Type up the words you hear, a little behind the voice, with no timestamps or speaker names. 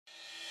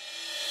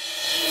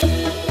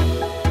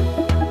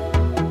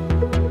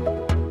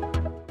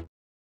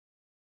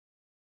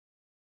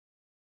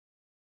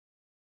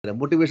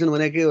Motivation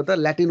भनेको के हो त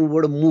ल्याटिन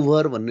वर्ड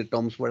मुभर भन्ने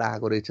टर्म्सबाट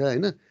आएको रहेछ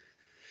हैन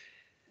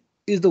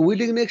is the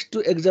willingness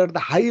to exert the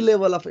high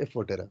level of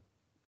effort हेर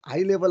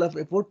high level of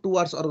effort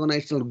towards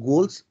organisational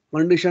goals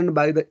conditioned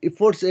by the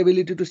efforts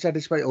ability to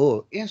satisfy हो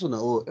यहाँ सुन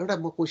हो एउटा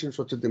म क्वेसन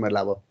सोध्छु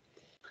तिमीहरूलाई अब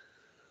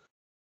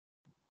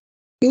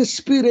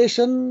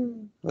इन्सपिरेसन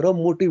र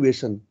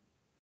मोटिभेसन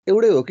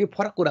एउटै हो कि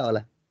फरक कुरा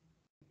होला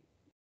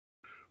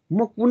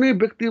म कुनै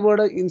व्यक्तिबाट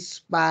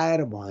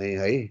इन्स्पायर भएँ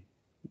है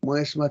म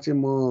यसमा चाहिँ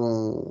म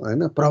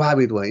हैन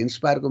प्रभावित भएँ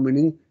इन्स्पायरको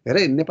मिनिङ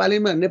हेरै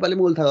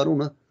नेपालीमा उल्था गरौँ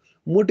न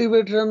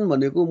मोटिभेसन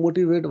भनेको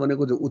मोटिभेट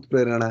भनेको चाहिँ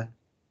उत्प्रेरणा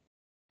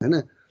हैन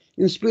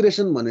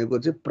इन्स्पिरेसन भनेको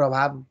चाहिँ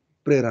प्रभाव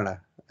प्रेरणा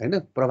हैन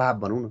प्रभाव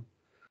भनौँ न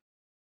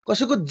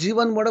कसैको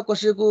जीवनबाट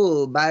कसैको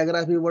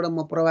बायोग्राफीबाट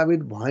म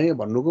प्रभावित भएँ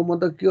भन्नुको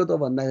मतलब के हो त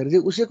भन्दाखेरि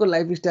चाहिँ उसैको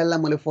लाइफस्टाइललाई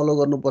मैले फलो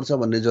गर्नुपर्छ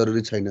भन्ने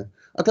जरुरी छैन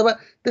अथवा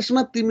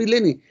त्यसमा तिमीले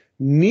नि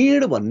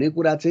निड भन्ने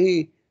कुरा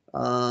चाहिँ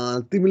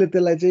तिमीले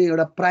त्यसलाई चाहिँ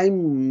एउटा प्राइम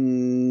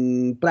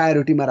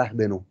प्रायोरिटीमा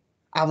राख्दैनौ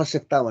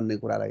आवश्यकता भन्ने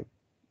कुरालाई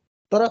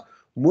तर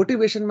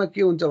मोटिभेसनमा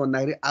के हुन्छ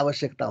भन्दाखेरि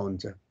आवश्यकता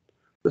हुन्छ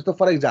जस्तो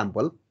फर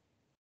एक्जाम्पल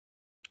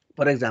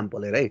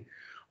हेर है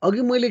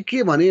अघि मैले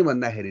के भने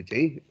भन्दाखेरि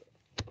चाहिँ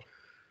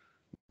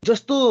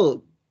जस्तो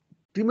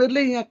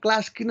तिमीहरूले यहाँ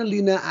क्लास किन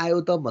लिन आयो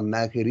त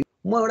भन्दाखेरि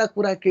म एउटा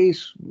कुरा केही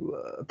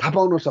थाहा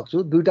पाउन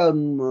सक्छु दुईटा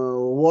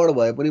वर्ड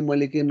भए पनि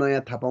मैले के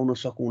नयाँ थाहा पाउन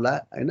सकौँला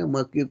हैन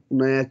म के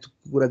नयाँ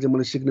कुरा चाहिँ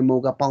मैले सिक्ने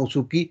मौका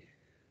पाउँछु कि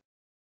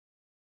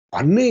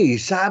भन्ने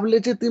हिसाबले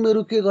चाहिँ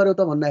तिमीहरू के गर्यौ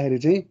त भन्दाखेरि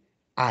चाहिँ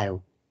आयो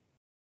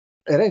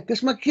हेर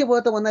त्यसमा के भयो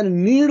त भन्दाखेरि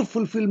निड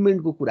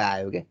फुलफिलमेन्टको कुरा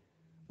आयो क्या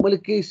मैले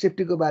केही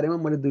सेफ्टीको बारेमा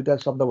मैले दुईटा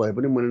शब्द भए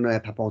पनि मैले नयाँ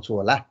थाहा पाउँछु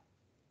होला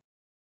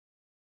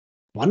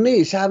भन्ने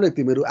हिसाबले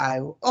तिमीहरू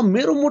आयो अब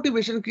मेरो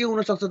मोटिभेसन के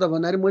हुन सक्छ त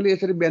भन्दाखेरि मैले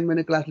यसरी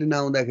बिहान क्लास लिन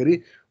आउँदाखेरि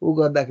उ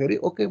गर्दाखेरि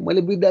ओके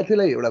मैले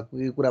विद्यार्थीलाई एउटा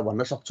कुरा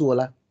भन्न सक्छु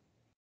होला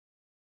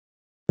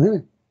हैन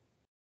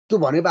त्यो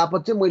भने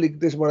बापत चाहिँ मैले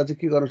त्यसबाट चाहिँ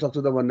के गर्न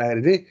सक्छु त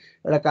भन्दाखेरि चाहिँ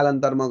एउटा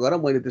कालान्तरमा गएर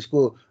मैले त्यसको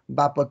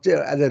बापत चाहिँ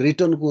एज अ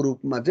रिटर्नको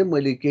रूपमा चाहिँ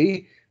मैले केही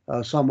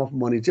सम अफ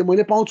मनी चाहिँ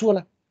मैले पाउँछु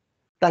होला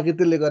ताकि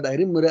त्यसले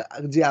गर्दाखेरि मेरो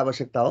जे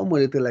आवश्यकता हो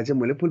मैले त्यसलाई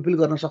चाहिँ मैले फुलफिल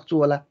गर्न सक्छु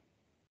होला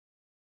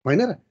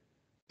हैन र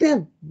त्यहाँ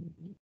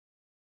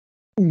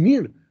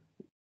निड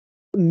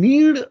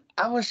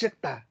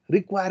आवश्यकता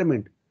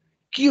रिक्वायरमेन्ट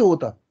के हो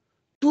त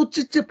त्यो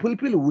चिज चाहिँ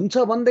फुलफिल हुन्छ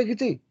भन्दाखेरि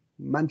चाहिँ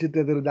मान्छे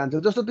त्यतिर जान्छ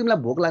जस्तो तिमीलाई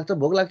भोक लाग्छ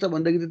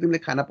भन्दाखेरि चाहिँ तिमीले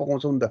खाना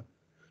पकाउँछौ नि त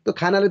त्यो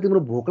खानाले तिम्रो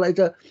भोकलाई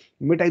चाहिँ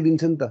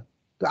मेटाइदिन्छ नि त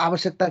त्यो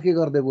आवश्यकता के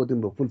गर्दैको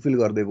तिम्रो फुलफिल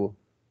गर्दैको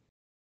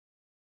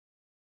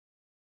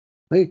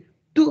है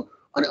त्यो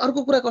अनि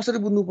अर्को कुरा कसरी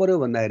बुझ्नु पर्यो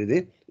भन्दाखेरि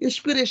चाहिँ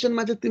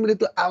इन्स्पिरेसनमा चाहिँ तिमीले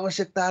त्यो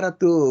आवश्यकता र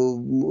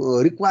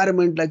त्यो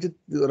रिक्वायरमेन्टलाई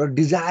चाहिँ र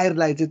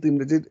डिजायरलाई चाहिँ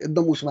तिमीले चाहिँ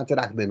एकदम उसमा चाहिँ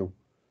राख्दैनौ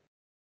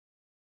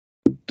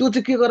त्यो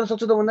चाहिँ के गर्न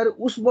सक्छौ त भन्दाखेरि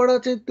उसबाट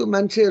चाहिँ त्यो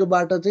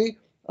मान्छेहरूबाट चाहिँ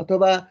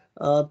अथवा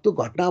त्यो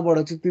घटनाबाट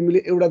चाहिँ तिमीले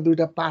एउटा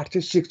दुईटा पाठ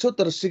चाहिँ सिक्छौ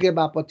तर सिके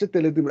बापत चाहिँ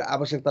त्यसले तिम्रो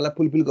आवश्यकतालाई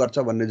फुलफिल गर्छ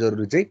भन्ने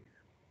जरुरी चाहिँ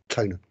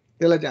छैन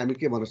त्यसलाई चाहिँ हामी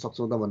के भन्न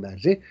सक्छौँ त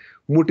भन्दाखेरि चाहिँ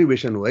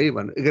मोटिभेसन हो है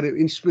भनेर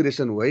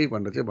इन्स्पिरेसन हो है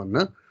भनेर चाहिँ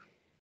भन्न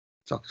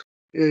सक्छौँ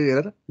ए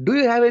हेर त do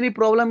you have any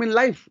problem in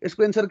life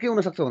यसको एन्सर के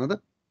हुन सक्छ भन त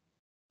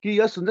कि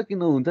यस हुन्छ कि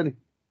नहुन्छ नि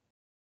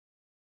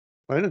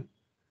हैन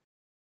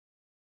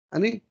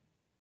अनि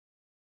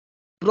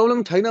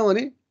प्रब्लम छैन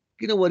भने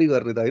किन वरी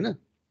गर्ने त हैन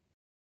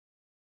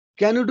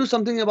can you do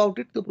something about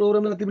it त्यो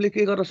प्रब्लमलाई तिमीले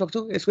के गर्न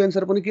सक्छौ यसको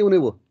एन्सर पनि के हुने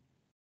भयो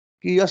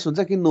कि यस हुन्छ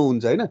कि नो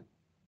हुन्छ हैन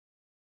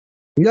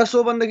यस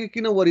हो भनेदेखि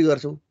किन वरी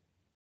गर्छौ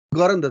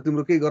गर नि त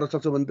तिम्रो केही गर्न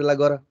सक्छौ भने त्यसलाई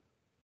गर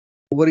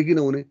वरी किन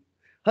हुने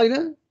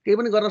हैन केही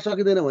पनि गर्न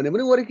सकिदैन भने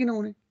पनि वरी किन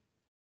हुने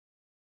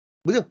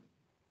बुझ्यौ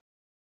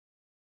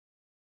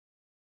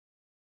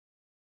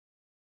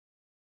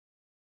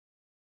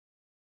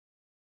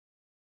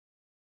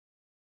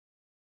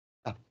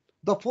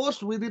the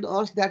force within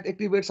us that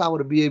एक्टिभेट्स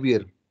our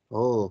behaviour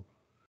हो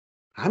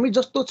हामी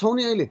जस्तो छौँ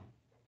नि अहिले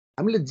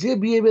हामीले जे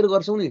बिहेभियर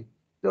गर्छौँ नि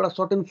त्यो एउटा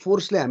सर्टेन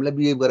फोर्सले हामीलाई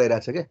बिहेभ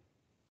गराइरहेछ क्या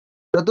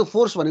र त्यो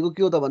फोर्स भनेको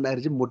के हो त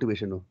भन्दाखेरि चाहिँ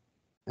मोटिभेसन हो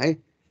है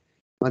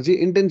चाहिँ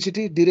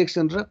इन्टेन्सिटी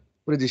डिरेक्सन र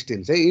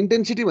रेजिस्टेन्स है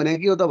इन्टेन्सिटी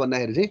भनेको के हो त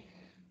भन्दाखेरि चाहिँ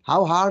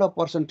how hard a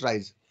person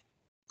tries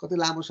कति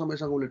लामो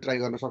समयसम्म उसले ट्राई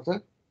गर्न सक्छ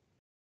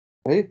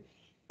है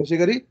त्यसै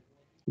गरी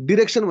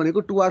डिरेक्सन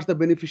भनेको टुवार्ड्स द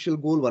बेनिफिसियल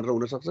गोल भनेर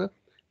हुनसक्छ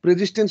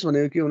रेजिस्टेन्स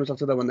भनेको के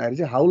हुनसक्छ त भन्दाखेरि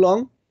चाहिँ how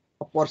long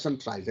a person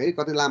tries है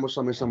कति लामो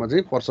समयसम्म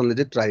चाहिँ पर्सनले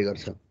चाहिँ ट्राई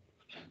गर्छ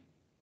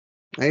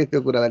है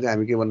त्यो कुरालाई चाहिँ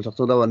हामी के भन्न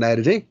सक्छौँ त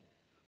भन्दाखेरि चाहिँ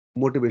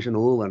मोटिभेसन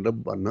हो भनेर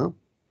भन्न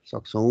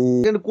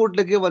सक्छौँ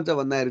कोर्टले के भन्छ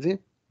भन्दाखेरि चाहिँ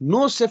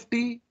नो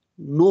सेफ्टी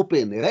नो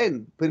पेन हेर है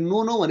फेरि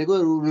नो भनेको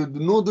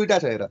नो दुईटा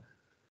छ हेर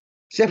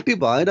सेफ्टी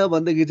भएन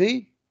भनेदेखि चाहिँ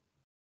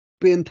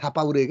पेन थाहा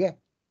पाउने क्या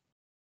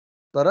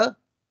तर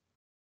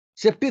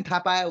सेफ्टी थाहा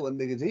पायो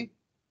भनेदेखि चाहिँ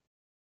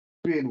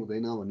पेन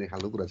हुँदैन भन्ने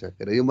खालको कुरा छ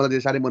हेर यो मलाई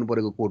चाहिँ साह्रै मन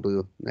परेको कोट हो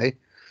यो है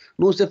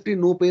no safety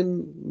no pain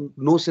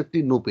no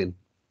safety no pain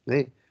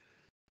है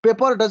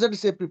paper doesn't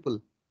save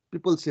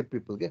people save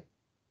people क्या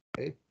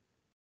है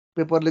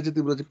पेपरले चाहिँ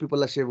तिम्रो चाहिँ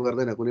पिपललाई सेभ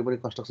गर्दैन कुनै पनि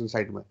कन्स्ट्रक्सन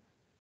साइटमा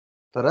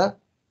तर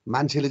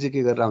मान्छेले चाहिँ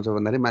के गरेर आउँछ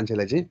भन्दाखेरि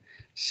मान्छेलाई चाहिँ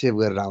सेभ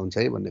गरेर आउँछ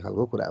है भन्ने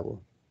खालको कुरा हो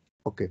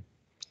okay,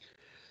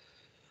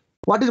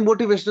 what is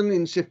motivation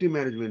in safety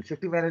management?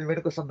 Safety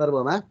म्यानेजमेन्टको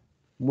सन्दर्भमा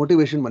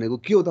मोटिभेसन भनेको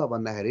के हो त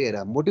भन्दाखेरि,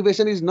 हेर,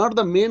 motivation is not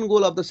the main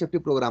goal of the safety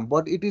programme,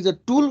 but it is a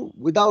tool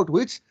without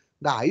which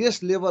the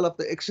highest level of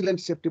the excellent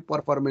safety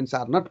performance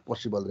are not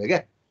possible रे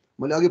क्या।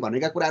 मैले अघि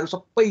भनेका कुराहरू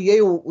सबै यही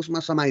उसमा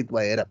समाहित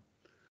भयो। हेर,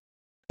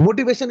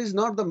 motivation is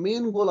not the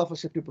main goal of a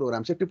safety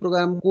programme. Safety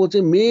प्रोग्रामको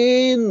चाहिँ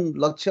मेन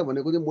लक्ष्य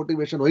भनेको चाहिँ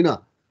मोटिभेसन होइन,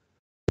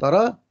 तर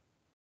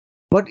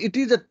but it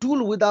is a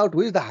tool without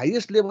which the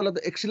highest level of the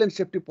excellent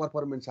safety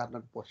performance are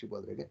not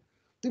possible रे क्या।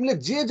 तिमीले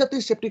जे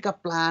जति सेफ्टीका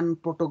प्लान,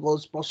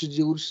 प्रोटोकल्स,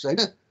 प्रोसिड्युर्स होइन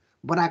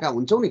बनाएका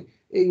हुन्छौ नि,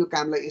 ए यो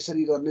कामलाई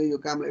यसरी गर्ने, यो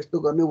कामलाई यस्तो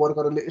गर्ने,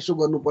 वर्करहरूले यसो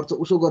गर्नुपर्छ,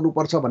 उसो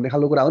गर्नुपर्छ भन्ने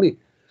खालको कुरा हो नि,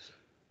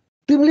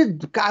 तिमीले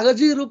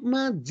कागजी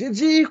रूपमा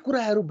जे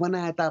कुराहरू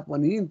बनाए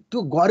तापनि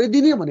त्यो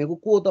गरिदिने भनेको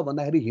को त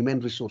भन्दाखेरि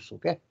ह्युमन रिसोर्स हो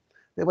क्या।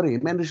 त्यही भएर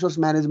ह्युमन रिसोर्स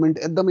म्यानेजमेन्ट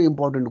एकदमै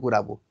इम्पोर्टेन्ट कुरा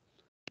हो।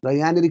 र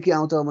यहाँनिर के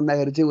आउँछ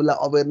भन्दाखेरि चाहिँ उसलाई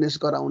अवेरनेस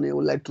गराउने,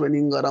 उसलाई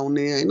ट्रेनिङ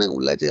गराउने होइन,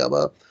 उसलाई चाहिँ अब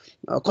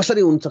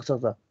कसरी हुनसक्छ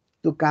त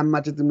त्यो काममा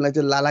चाहिँ तिमीलाई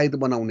चाहिँ लालायत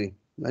बनाउने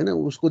होइन,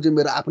 उसको चाहिँ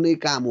मेरो आफ्नै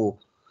काम हो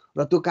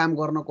र त्यो काम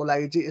गर्नको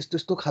लागि चाहिँ यस्तो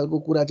यस्तो खालको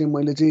कुरा चाहिँ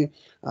मैले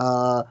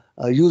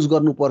चाहिँ युज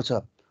गर्नुपर्छ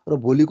र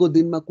भोलिको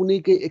दिनमा कुनै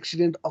केही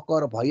एक्सिडेन्ट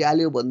अकर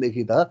भइहाल्यो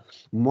भनेदेखि त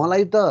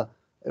मलाई त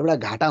एउटा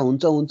घाटा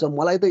हुन्छ,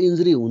 मलाई त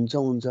इन्जुरी हुन्छ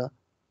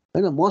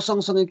होइन। म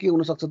सँगसँगै के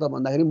हुनसक्छ त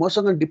भन्दाखेरि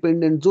मसँग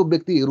डिपेन्डेन्ट जो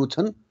व्यक्तिहरू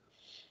छन्।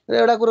 र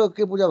एउटा कुरो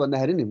के बुझ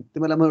भन्दाखेरि नि,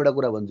 तिमीलाई म एउटा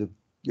कुरा भन्छु,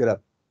 हेर,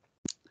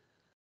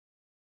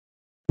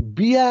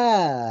 बिहा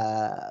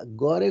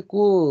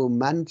गरेको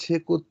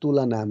मान्छेको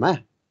तुलनामा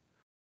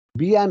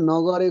बिहा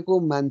नगरेको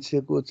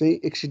मान्छेको चाहिँ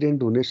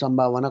एक्सिडेन्ट हुने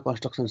सम्भावना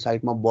कन्स्ट्रक्सन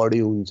साइटमा बढी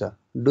हुन्छ।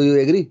 Do you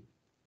agree?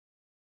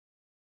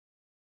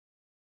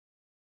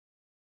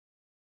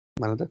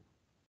 भन त।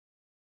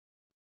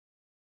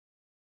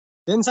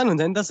 टेन्सन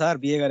हुन्छ नि त सर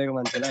बिहे गरेको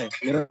मान्छेलाई,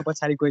 मेरो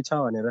पछाडि कोही छ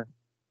भनेर।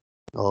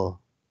 हो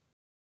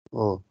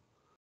हो,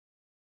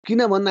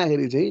 किन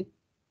भन्दाखेरि चाहिँ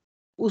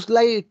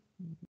उसलाई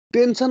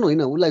टेन्सन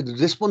होइन, उसलाई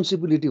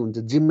रेस्पोन्सिबिलिटी हुन्छ,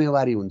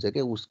 जिम्मेवारी हुन्छ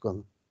क्या उसको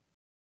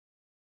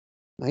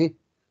है।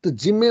 त्यो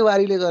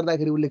जिम्मेवारीले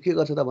गर्दाखेरि उसले के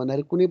गर्छ त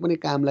भन्दाखेरि कुनै पनि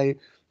कामलाई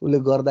उसले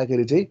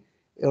गर्दाखेरि चाहिँ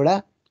एउटा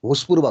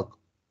होसपूर्वक।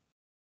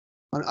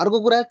 अनि अर्को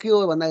कुरा के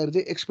हो भन्दाखेरि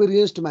चाहिँ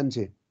एक्सपिरियन्स्ड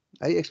मान्छे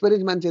है,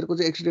 एक्सपिरियन्स मान्छेहरूको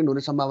चाहिँ एक्सिडेन्ट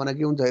हुने सम्भावना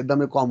के हुन्छ,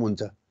 एकदमै कम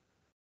हुन्छ।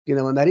 किन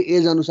भन्दाखेरि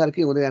एज अनुसार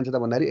के हुँदै जान्छ त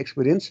भन्दाखेरि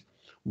एक्सपिरियन्स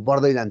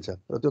बढ्दै जान्छ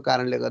र त्यो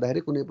कारणले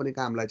गर्दाखेरि कुनै पनि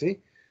कामलाई चाहिँ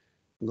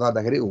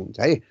गर्दाखेरि हुन्छ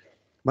है।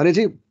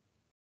 भनेपछि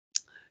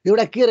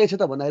एउटा के रहेछ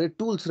त भन्दाखेरि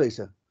टुल्स रहेछ।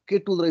 के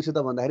टुल रहेछ त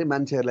भन्दाखेरि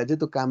मान्छेहरूलाई चाहिँ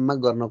त्यो काममा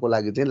गर्नको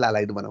लागि चाहिँ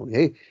लालायत बनाउने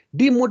है।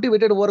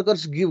 डिमोटिभेटेड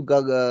वर्कर्स गिभ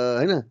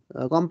होइन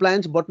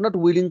compliance but not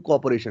willing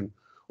cooperation,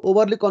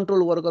 overly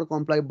control worker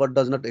comply but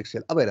does not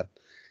Excel. अब हेर,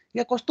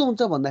 यहाँ कस्तो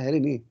हुन्छ भन्दाखेरि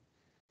नि,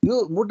 यो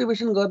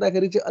मोटिभेसन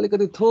गर्दाखेरि चाहिँ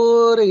अलिकति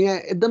थोरै यहाँ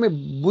एकदमै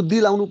बुद्धि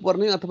लाउनु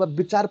पर्ने अथवा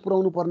विचार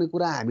पुर्याउनु पर्ने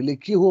कुरा हामीले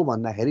के हो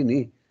भन्दाखेरि नि,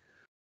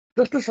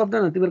 जस्तो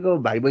शब्दमा तिमीहरूको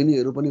भाइ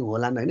बहिनीहरू पनि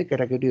होलान् होइन,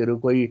 केटाकेटीहरू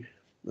कोही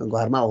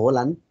घरमा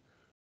होलान्,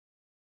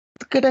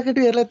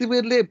 केटाकेटीहरूलाई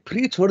तिमीहरूले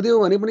फ्री छोडिदियो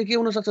भने पनि के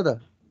हुनसक्छ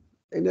त,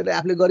 यिनीहरूले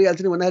आफूले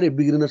गरिहाल्छ नि भन्दाखेरि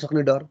बिग्रिन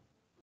सक्ने डर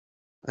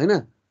होइन।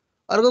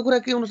 अर्को कुरा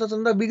के हुनसक्छ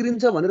भन्दा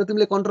बिग्रिन्छ भनेर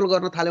तिमीले कन्ट्रोल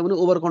गर्न थाल्यो भने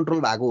ओभर कन्ट्रोल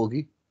भएको हो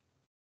कि।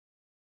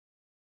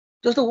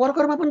 जस्तो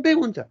वर्करमा पनि त्यही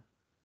हुन्छ।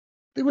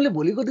 तिमीले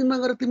भोलिको दिनमा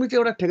गएर तिमी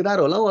चाहिँ एउटा ठेकदार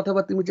होला हौ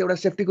अथवा तिमी चाहिँ एउटा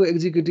सेफ्टीको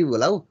एक्जिक्युटिभ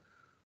होला हौ,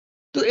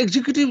 त्यो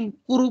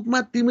एक्जिक्युटिभको रूपमा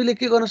तिमीले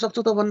के गर्न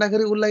सक्छौ त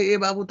भन्दाखेरि उसलाई ए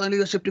बाबु तैँले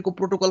यो सेफ्टीको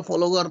प्रोटोकल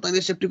फलो गर,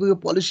 तैँले सेफ्टीको यो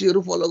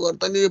पोलिसीहरू फलो गर,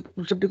 तैँले यो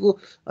सेफ्टीको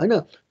होइन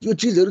यो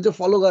चिजहरू चाहिँ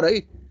फलो गर है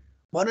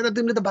भनेर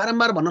तिमीले त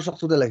बारम्बार भन्न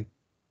सक्छौ त्यसलाई।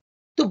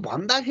 त्यो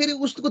भन्दाखेरि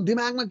उसको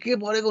दिमागमा के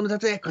परेको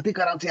हुनसक्छ, कति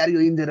कराउँछ यार यो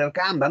इन्जिनियर,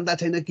 काम धन्दा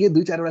छैन, के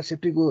दुई चारवटा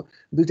सेफ्टीको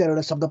दुई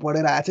चारवटा शब्द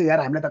पढेर आएछ यार,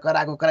 हामीले त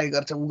कराएको कराई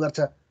गर्छ ऊ गर्छ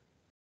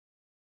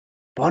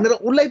भनेर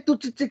उसलाई त्यो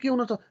चिज चाहिँ के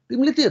हुनसक्छ,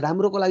 तिमीले त्यो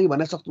राम्रोको लागि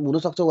भनेर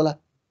हुनसक्छौ होला,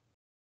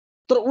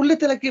 तर उसले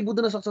त्यसलाई के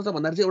बुझ्न सक्छ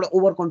भन्दाखेरि चाहिँ एउटा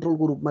ओभर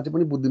कन्ट्रोलको रूपमा चाहिँ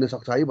पनि बुझ्दिन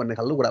सक्छ है भन्ने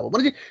खालको कुरा हो।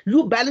 भनेपछि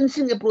यो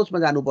ब्यालेन्सिङ एप्रोचमा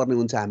जानुपर्ने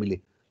हुन्छ हामीले।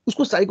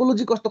 उसको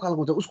साइकोलोजी कस्तो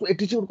खालको छ, उसको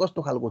एटिच्युड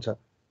कस्तो खालको छ।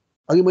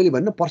 अघि मैले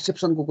भन्नु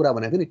पर्सेप्सनको कुरा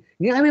भनेको थिएँ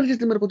नि, यहाँनिर चाहिँ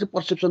तिमीहरूको चाहिँ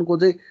पर्सेप्सनको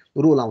चाहिँ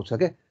रोल आउँछ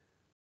क्या।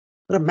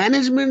 र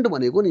म्यानेजमेन्ट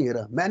भनेको नि, हेर,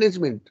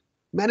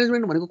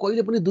 म्यानेजमेन्ट भनेको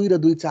कहिले पनि 2 र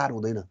 2 4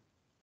 हुँदैन।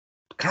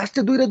 खास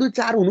चाहिँ 2 र 2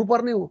 4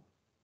 हुनुपर्ने हो,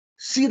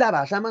 सिधा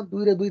भाषामा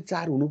 2 र 2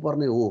 4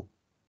 हुनुपर्ने हो,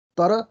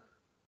 तर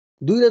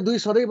 2 र 2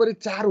 सधैँभरि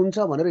 4 हुन्छ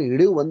भनेर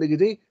हिँड्यौ भनेदेखि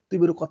चाहिँ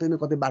तिमीहरू कतै न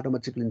कतै बाटोमा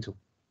चिक्लिन्छौ।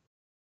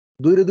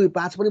 2 र 2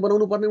 5 पनि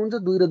बनाउनु पर्ने हुन्छ,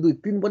 2 र 2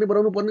 3 पनि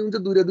बनाउनु पर्ने हुन्छ,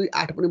 2 र 2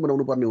 8 पनि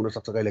बनाउनु पर्ने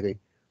हुनसक्छ कहिलेकाहीँ।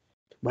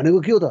 भनेको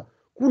के हो त,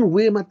 कुन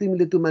वेमा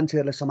तिमीले त्यो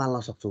मान्छेहरूलाई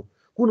सम्हाल्न सक्छौ,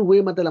 कुन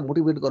वेमा त्यसलाई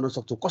मोटिभेट गर्न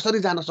सक्छौ, कसरी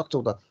जान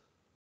सक्छौ त।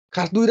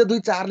 खास 2 र 2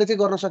 4 ले चाहिँ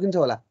गर्न सकिन्छ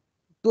होला,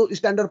 त्यो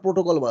स्ट्यान्डर्ड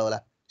प्रोटोकल भयो होला,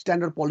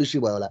 स्ट्यान्डर्ड पोलिसी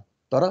भयो होला,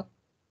 तर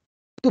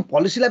त्यो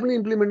पोलिसीलाई पनि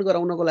इम्प्लिमेन्ट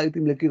गराउनको लागि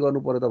तिमीले के गर्नु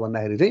पर्यो त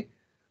भन्दाखेरि चाहिँ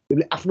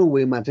तिमीले आफ्नो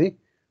वेमा चाहिँ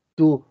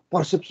त्यो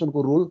पर्सेप्सनको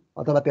रोल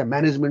अथवा त्यहाँ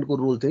म्यानेजमेन्टको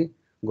रोल चाहिँ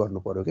गर्नु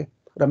पर्यो क्या।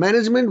 र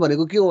म्यानेजमेन्ट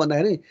भनेको के हो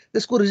भन्दाखेरि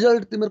त्यसको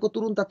रिजल्ट तिमीहरूको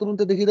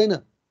तुरुन्तै देखिँदैन।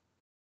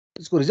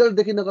 त्यसको रिजल्ट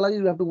देखिनको लागि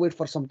you have to wait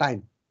for some time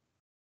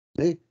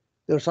है।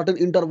 त्यो सर्टेन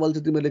इन्टरभल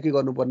चाहिँ तिमीले के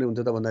गर्नुपर्ने हुन्छ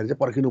त भन्दाखेरि चाहिँ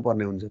पर्खिनु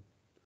पर्ने हुन्छ।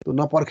 त्यो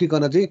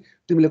नपर्खिकन चाहिँ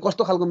तिमीले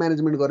कस्तो खालको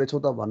म्यानेजमेन्ट गरेछौ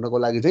त भन्नको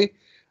लागि चाहिँ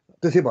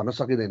त्यसै भन्न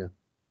सकिँदैन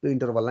त्यो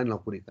इन्टरभललाई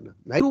नपुरिकन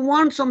to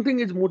want something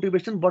is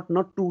motivation but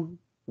not to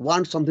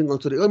want something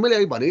also मैले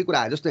अहिले भनेको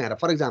कुरा जस्तो यहाँ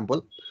for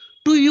example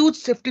to use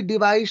safety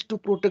device to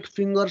protect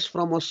fingers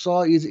from a स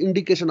इज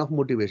इन्डिकेसन अफ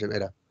मोटिभेसन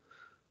हेर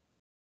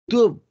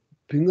त्यो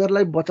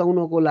फिङ्गरलाई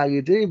बचाउनको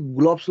लागि चाहिँ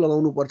ग्लोभ्स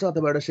लगाउनु पर्छ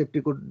अथवा एउटा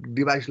सेफ्टीको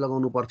डिभाइस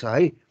लगाउनु पर्छ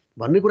है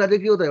भन्ने कुरा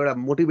चाहिँ के हो त एउटा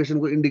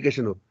मोटिभेसनको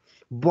इन्डिकेसन हो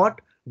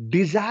but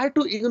desire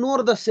to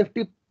ignore the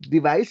safety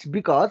device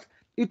because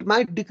it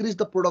might decrease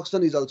the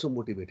production is also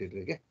motivated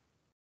रे के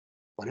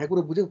भनेको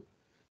कुरा बुझ्यौ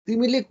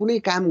तिमीले कुनै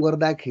काम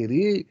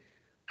गर्दाखेरि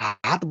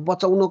हात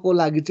बचाउनको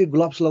लागि चाहिँ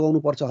ग्लोभ्स लगाउनु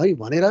पर्छ है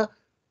भनेर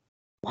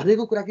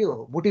भनेको कुरा के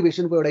हो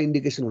मोटिभेसनको एउटा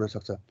इन्डिकेसन हुन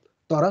सक्छ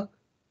तर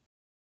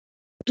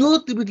त्यो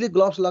तिमीले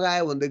ग्लोभ्स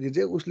लगायो भनेदेखि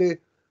चाहिँ उसले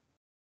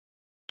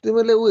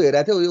तिमीले उ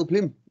हेरेको थियौ यो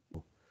फिल्म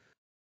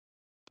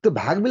त्यो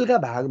भाग मिल्का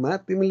भागमा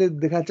तिमीले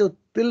देखाछौ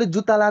त्यसले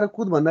जुत्ता लाएर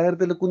कुद भन्दाखेरि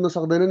त्यसले कुद्न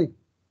सक्दैन नि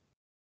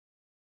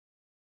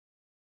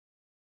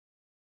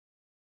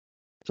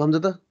सम्झ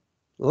त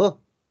हो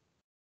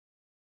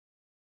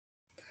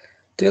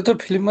त्यो त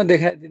फिल्ममा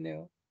देखाइदिने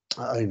हो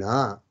हैन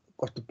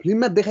कस्तो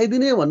फिल्ममा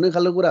देखाइदिने भन्ने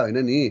खालको कुरा होइन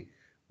नि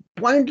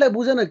पोइन्टलाई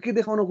बुझ न के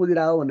देखाउन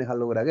खोजिरहेको भन्ने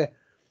खालको कुरा के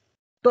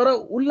तर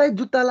उनलाई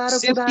जुत्ता लाएर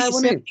कुदायो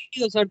भने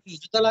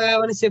जुत्ता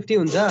लगायो भने सेफ्टी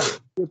हुन्छ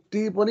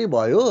सेफ्टी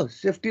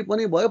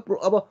पनि भयो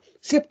अब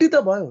सेफ्टी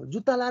त भयो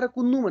जुत्ता लाएर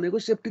कुद्नु भनेको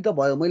सेफ्टी त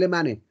भयो मैले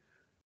माने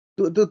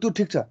त्यो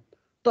ठिक छ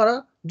तर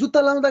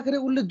जुत्ता लाउँदाखेरि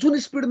उसले जुन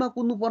स्पिडमा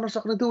कुद्नु पर्न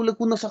सक्ने थियो उसले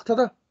कुद्न सक्छ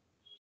त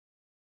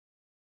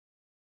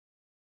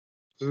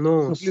नो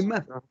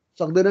फिल्ममा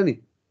सक्दैन नि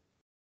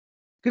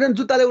किनभने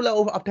जुत्ताले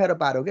उसलाई अप्ठ्यारो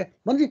पार्यो क्या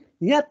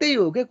भनेपछि यहाँ त्यही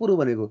हो क्या कुरो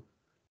भनेको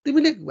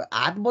तिमीले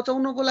हात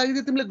बचाउनको लागि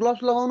चाहिँ तिमीले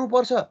ग्लोभ्स लगाउनु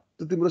पर्छ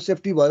त्यो तिम्रो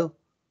सेफ्टी भयो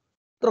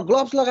तर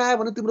ग्लोभ्स लगायो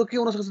भने तिम्रो के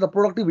हुन सक्छ त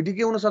प्रोडक्टिभिटी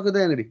के हुन सक्यो त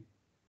यहाँनिर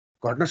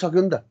घट्न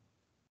सक्यो नि त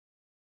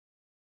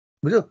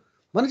बुझ्यौ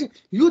भनेपछि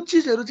यो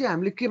चिजहरू चाहिँ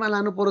हामीले केमा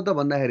लानु पर्यो त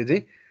भन्दाखेरि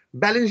चाहिँ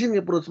ब्यालेन्सिङ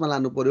एप्रोचमा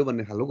लानु पर्यो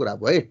भन्ने खालको कुरा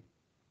भयो है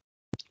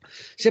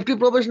safety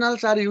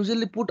professionals are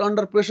usually put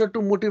under pressure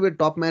to motivate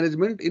top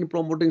management in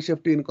promoting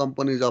safety in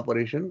companies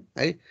operation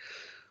है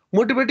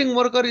motivating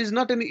worker is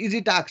not an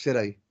easy task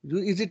है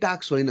यो इजी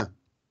टास्क होइन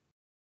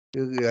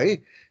है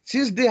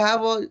since they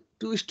have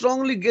to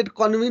strongly get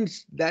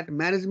convince that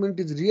management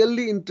is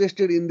really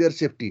interested in their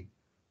safety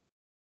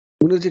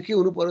उनीहरू चाहिँ के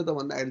हुनु पर्यो त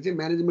भन्दाखेरि चाहिँ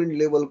म्यानेजमेन्ट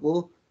लेभलको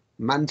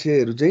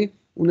मान्छेहरू चाहिँ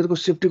उनीहरूको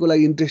सेफ्टीको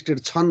लागि इन्ट्रेस्टेड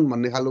छन्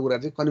भन्ने खालको कुरा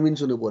चाहिँ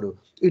कन्भिन्स हुनु पर्यो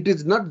it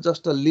is not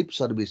just a lip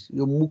service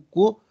यो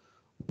मुखको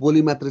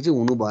बोली मात्र चाहिँ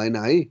हुनु भएन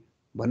है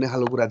भन्ने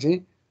खालको कुरा चाहिँ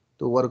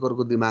त्यो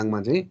वर्करको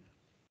दिमागमा चाहिँ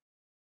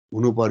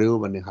हुनु पर्यो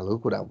भन्ने खालको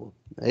कुरा हो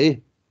है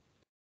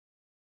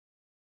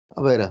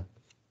अब हेर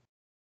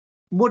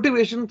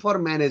मोटिभेसन फर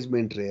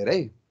म्यानेजमेन्ट रे है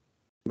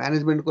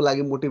म्यानेजमेन्टको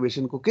लागि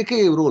मोटिभेसनको के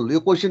रोल यो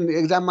क्वेसन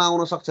एक्जाममा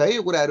आउन सक्छ है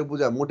यो कुराहरू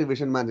बुझ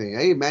मोटिभेसनमा चाहिँ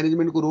है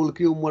म्यानेजमेन्टको रोल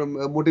के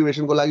हो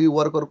मोटिभेसनको लागि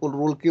वर्करको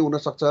रोल के हुन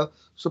सक्छ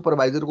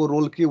सुपरभाइजरको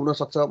रोल के हुन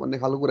सक्छ भन्ने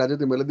खालको कुरा चाहिँ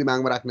तिमीहरूले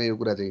दिमागमा राख्ने यो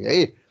कुरा चाहिँ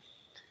है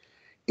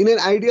in an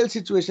ideal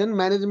situation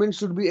management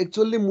should be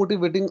actually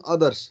motivating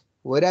others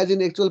whereas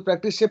in actual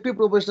practice safety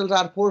professionals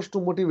are forced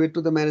to motivate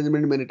to the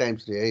management many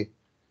times रे है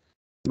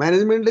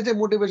म्यानेजमेन्टले चाहिँ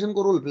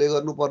मोटिभेसनको रोल प्ले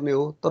गर्नुपर्ने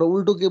हो तर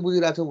उल्टो के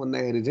बुझिरहेको छौँ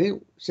भन्दाखेरि चाहिँ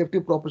सेफ्टी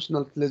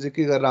प्रोफेसनल्सले चाहिँ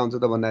के गरेर हुन्छ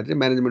त भन्दाखेरि चाहिँ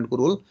म्यानेजमेन्टको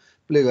रोल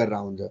प्ले गरेर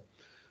हुन्छ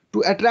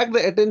to attract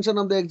the attention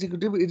of the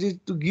executive it is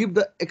to give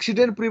the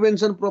accident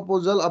prevention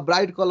proposal a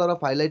bright colour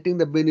of हाइलाइटिङ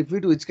the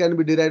benefit which can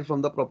be derive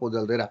from the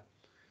proposal रे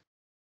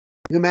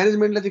यो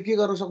म्यानेजमेन्टले चाहिँ के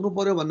गर्न सक्नु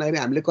पर्यो भन्दाखेरि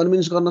हामीले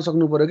कन्भिन्स गर्न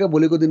सक्नु पर्यो क्या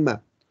भोलिको दिनमा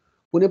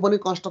कुनै पनि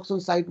कन्स्ट्रक्सन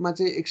साइटमा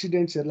चाहिँ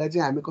एक्सिडेन्ट्सहरूलाई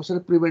चाहिँ हामी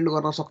कसरी प्रिभेन्ट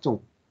गर्न सक्छौँ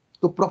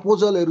त्यो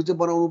प्रपोजलहरू चाहिँ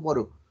बनाउनु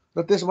पर्यो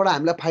र त्यसबाट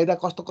हामीलाई फाइदा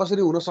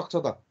कसरी हुन सक्छ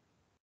त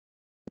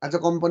एज अ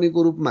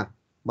कम्पनीको रूपमा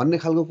भन्ने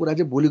खालको कुरा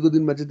चाहिँ भोलिको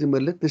दिनमा चाहिँ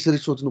तिमीहरूले त्यसरी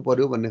सोच्नु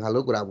पर्यो भन्ने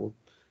खालको कुरा हो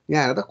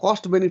यहाँ हेर त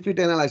कस्ट बेनिफिट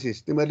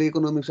एनालाइसिस तिमीहरूले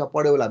इकोनोमिक्समा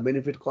पढ्यौ होला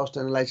बेनिफिट कस्ट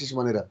एनालाइसिस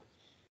भनेर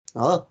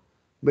हो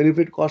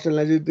बेनिफिट कस्ट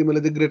एनालाइसिस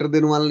तिमीले चाहिँ greater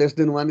than 1 less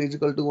than 1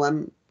 equal to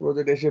 1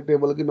 project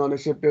acceptable कि नन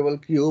एक्सेप्टेबल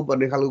के हो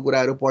भन्ने खालको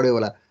कुराहरू पढ्यौ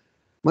होला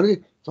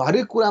भनेपछि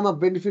हरेक कुरामा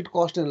बेनिफिट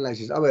कस्ट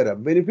एनालाइसिस अब हेर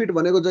बेनिफिट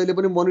भनेको जहिले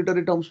पनि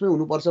मोनिटरी टर्म्समै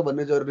हुनुपर्छ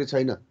भन्ने जरुरी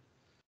छैन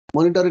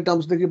मोनिटरी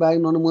टर्म्सदेखि बाहेक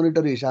नन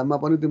मोनिटरी हिसाबमा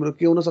पनि तिम्रो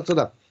के हुन सक्छ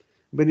त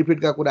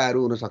बेनिफिटका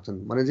कुराहरू हुन सक्छन्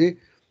भनेपछि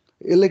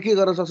यसले के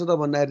गर्न सक्छ त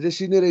भन्दाखेरि चाहिँ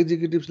सिनियर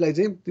एक्जिक्युटिभ्सलाई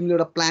चाहिँ तिमीले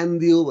एउटा प्लान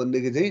दियो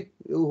भनेदेखि चाहिँ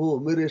हो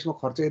मेरो यसमा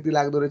खर्च यति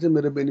लाग्दो रहेछ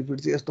मेरो बेनिफिट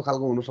चाहिँ यस्तो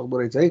खालको हुन सक्दो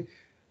रहेछ है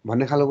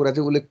भन्ने खालको कुरा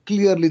चाहिँ उसले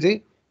क्लियरली चाहिँ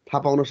थाहा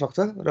पाउन सक्छ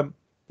र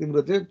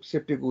तिम्रो चाहिँ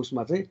सेफ्टीको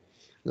उसमा चाहिँ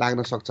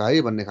लाग्न सक्छ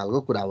है भन्ने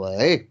खालको कुरा भयो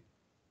है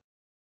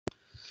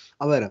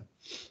अब हेर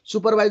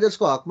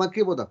सुपरभाइजर्सको हकमा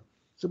के भयो त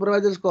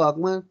सुपरभाइजर्सको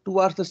हकमा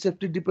towards the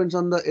safety depends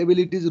on the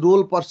abilities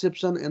role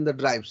perception and the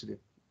drives रे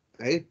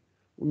है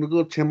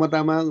उनीहरूको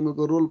क्षमतामा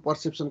उनीहरूको रोल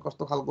पर्सेप्सन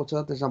कस्तो खालको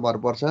छ त्यसमा भर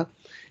पर्छ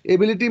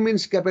ability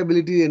means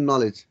capability and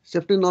knowledge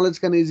safety knowledge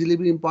can easily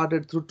be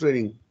imparted through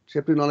training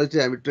safety knowledge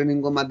चाहिँ हामी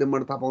ट्रेनिङको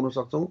माध्यमबाट थाहा पाउन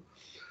सक्छौँ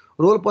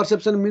role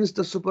perception means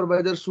the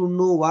supervisor should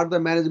know what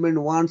the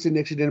management wants in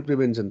accident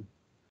prevention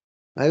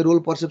है रोल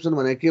पर्सेप्सन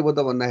भनेको के भयो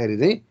त भन्दाखेरि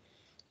चाहिँ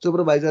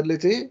सुपरभाइजरले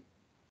चाहिँ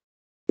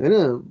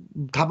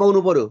हैन थाहा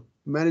पाउनु पर्यो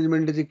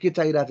म्यानेजमेन्टले चाहिँ के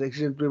चाहिरहेको छ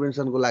एक्सिडेन्ट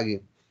प्रिभेन्सनको लागि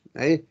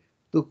है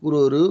त्यो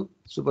कुरोहरू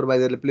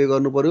सुपरभाइजरले प्ले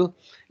गर्नु पर्यो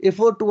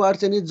effort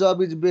towards any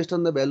job is based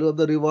on the value of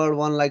the reward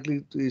one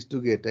likely is to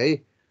get है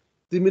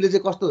तिमीले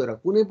चाहिँ कस्तो हेर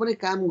कुनै पनि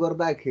काम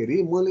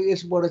गर्दाखेरि मैले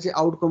यसबाट चाहिँ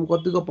आउटकम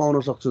कतिको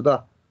पाउन सक्छु त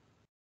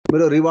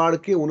मेरो रिवार्ड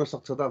के हुन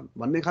सक्छ त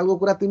भन्ने खालको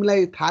कुरा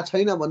तिमीलाई थाहा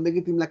छैन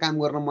भनेदेखि तिमीलाई काम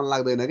गर्न मन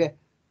लाग्दैन क्या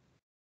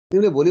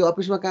तिमीले भोलि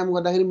अफिसमा काम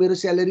गर्दाखेरि मेरो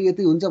स्यालेरी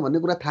यति हुन्छ भन्ने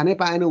कुरा थाहा नै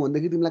पाएनौ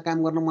भनेदेखि तिमीलाई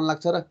काम गर्न मन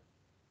लाग्छ र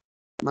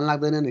मन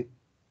लाग्दैन नि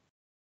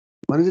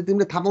भने चाहिँ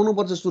तिमीले थाहा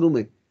पाउनुपर्छ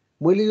सुरुमै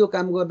मैले यो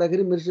काम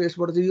गर्दाखेरि मेरो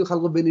यसबाट चाहिँ यो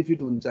खालको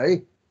बेनिफिट हुन्छ है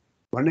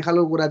भन्ने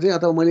खालको कुरा चाहिँ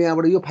अथवा मैले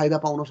यहाँबाट यो फाइदा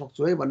पाउन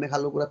सक्छु है भन्ने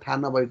खालको कुरा थाहा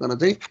नभइकन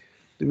चाहिँ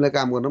तिमीलाई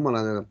काम गर्न मन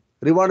लाग्दैन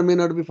reward may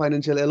not be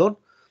financial Elon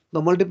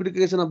the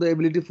multiplication of the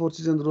ability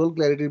forces and role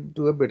clarity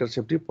to a better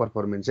safety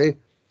performance है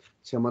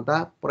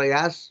क्षमता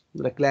प्रयास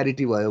र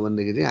क्ल्यारिटी भयो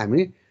भनेदेखि चाहिँ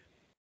हामी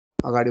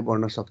अगाडि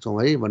बढ्न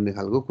सक्छौँ है भन्ने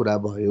खालको कुरा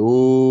भयो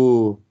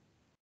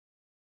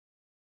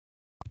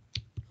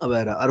अब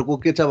हेर अर्को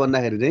के छ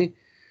भन्दाखेरि चाहिँ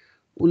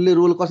उनले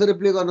रोल कसरी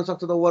प्ले गर्न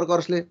सक्छ त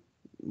वर्कर्सले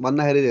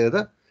भन्दाखेरि हेर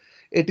त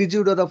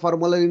attitude of the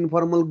formal and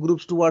informal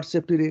groups toward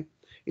safety रे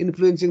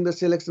influencing the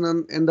selection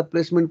and the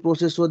placement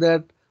process so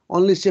that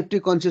only safety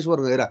conscious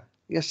work हेर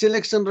यहाँ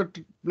सेलेक्सन र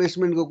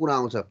प्लेसमेन्टको कुरा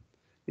आउँछ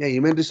यहाँ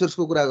ह्युमन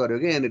रिसोर्सको कुरा गर्यो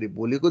कि यहाँनिर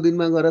भोलिको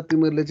दिनमा गएर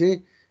तिमीहरूले चाहिँ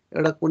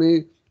एउटा कुनै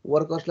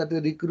वर्कर्सलाई त्यो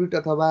रिक्रुट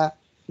अथवा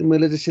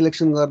तिमीहरूले चाहिँ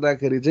सिलेक्सन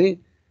गर्दाखेरि चाहिँ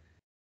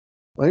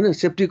होइन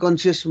सेफ्टी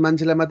कन्सियस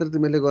मान्छेलाई मात्र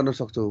तिमीहरूले गर्न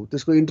सक्छौ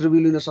त्यसको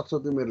इन्टरभ्यू लिन सक्छौ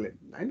तिमीहरूले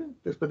होइन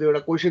त्यसपछि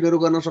एउटा क्वेसनहरू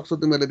गर्न सक्छौ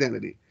तिमीहरूले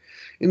त्यहाँनिर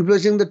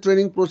influencing the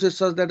training process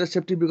such that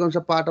safety becomes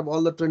a part of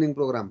all the training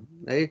programme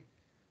है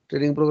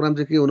ट्रेनिङ प्रोग्राम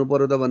चाहिँ के हुनु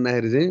पर्यो त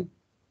भन्दाखेरि चाहिँ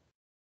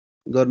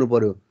गर्नु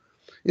पर्यो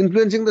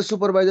influencing the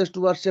सुपरभाइजर्स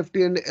toward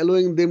safety and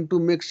एलोइङ them to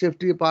make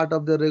safety part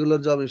of the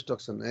regular job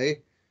instruction है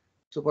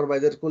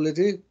सुपरभाइजरकोले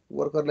चाहिँ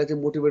वर्करलाई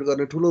चाहिँ मोटिभेट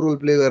गर्ने ठुलो रोल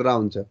प्ले गरेर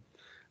हुन्छ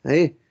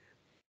है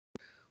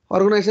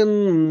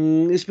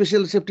organisation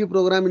special safety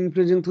programme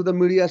influencing through the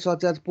media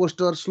such as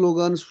poster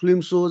slogans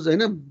film सोज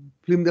होइन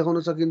film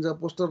देखाउन सकिन्छ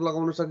पोस्टर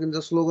लगाउन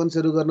सकिन्छ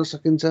स्लोगन्सहरू गर्न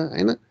सकिन्छ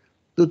होइन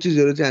त्यो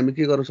चिजहरू चाहिँ हामी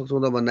के गर्न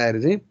सक्छौँ त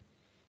भन्दाखेरि चाहिँ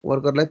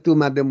वर्करलाई त्यो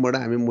माध्यमबाट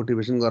हामी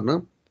मोटिभेसन गर्न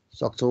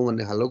सक्छौँ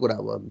भन्ने खालको कुरा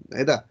हो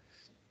है त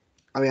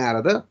अब यहाँ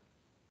आएर त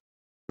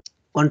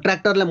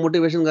कन्ट्र्याक्टरलाई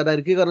मोटिभेसन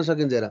गर्दाखेरि के गर्न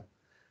सकिन्छ हेर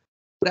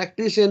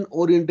प्र्याक्टिस एन्ड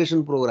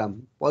ओरिएन्टेसन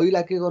प्रोग्राम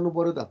पहिला के गर्नु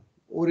पर्यो त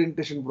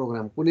ओरिएन्टेसन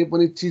प्रोग्राम कुनै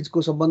पनि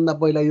चिजको सबभन्दा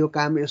पहिला यो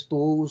काम यस्तो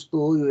हो उस्तो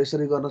हो यो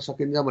यसरी गर्न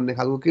सकिन्छ भन्ने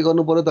खालको के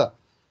गर्नु पर्यो त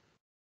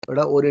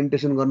एउटा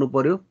ओरिएन्टेसन गर्नु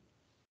पर्यो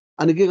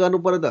अनि के गर्नु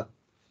पर्यो त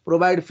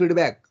प्रोभाइड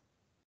फिडब्याक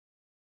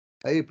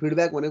है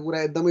फिडब्याक भन्ने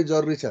कुरा एकदमै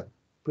जरुरी छ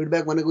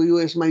फिडब्याक भनेको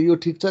यो यसमा यो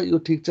ठिक छ यो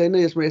ठिक छैन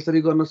यसमा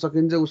यसरी गर्न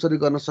सकिन्छ उसरी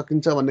गर्न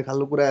सकिन्छ भन्ने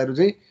खालको कुराहरू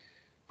चाहिँ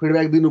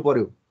फिडब्याक दिनु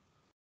पर्यो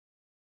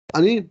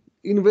अनि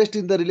इन्भेस्ट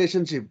इन द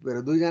रिलेसनसिप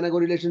हेर दुईजनाको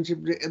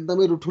रिलेसनसिप चाहिँ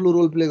एकदमै ठुलो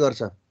रोल प्ले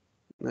गर्छ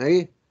है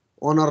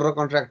ओनर र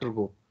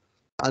कन्ट्र्याक्टरको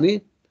अनि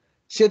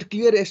set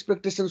clear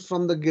expectations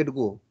from the get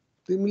go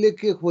तिमीले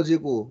के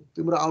खोजेको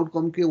तिम्रो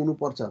आउटकम के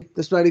हुनुपर्छ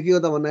त्यसपछि के हो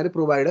त भन्दाखेरि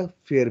प्रोभाइड अ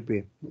फेयर पे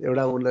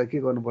एउटा उनलाई के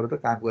गर्नु पर्यो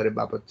त काम गरे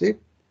बापत चाहिँ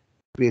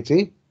पे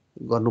चाहिँ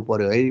गर्नु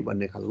पर्यो है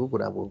भन्ने खालको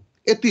कुरा हो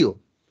यति हो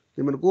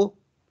तिमीहरूको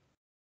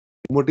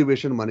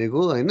मोटिभेसन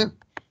भनेको होइन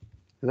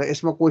र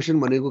यसमा क्वेसन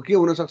भनेको के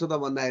हुन सक्छ त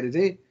भन्दाखेरि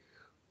चाहिँ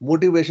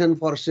मोटिभेसन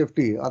फर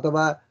सेफ्टी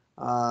अथवा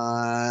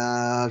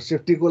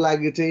सेफ्टीको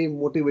लागि चाहिँ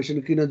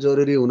मोटिभेसन किन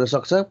जरुरी हुन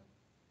सक्छ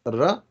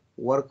र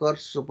वर्कर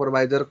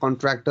सुपरभाइजर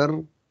कन्ट्र्याक्टर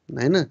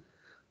हैन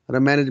र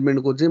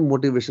म्यानेजमेन्टको चाहिँ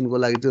मोटिभेसनको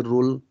लागि चाहिँ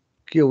रोल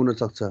के हुन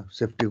सक्छ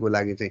सेफ्टीको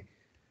लागि चाहिँ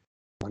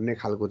भन्ने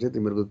खालको चाहिँ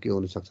तिमीहरूको के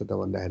हुन सक्छ त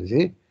भन्दाखेरि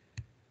चाहिँ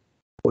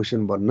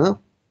क्वेसन बन्न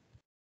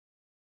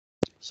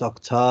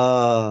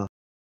सक्छ।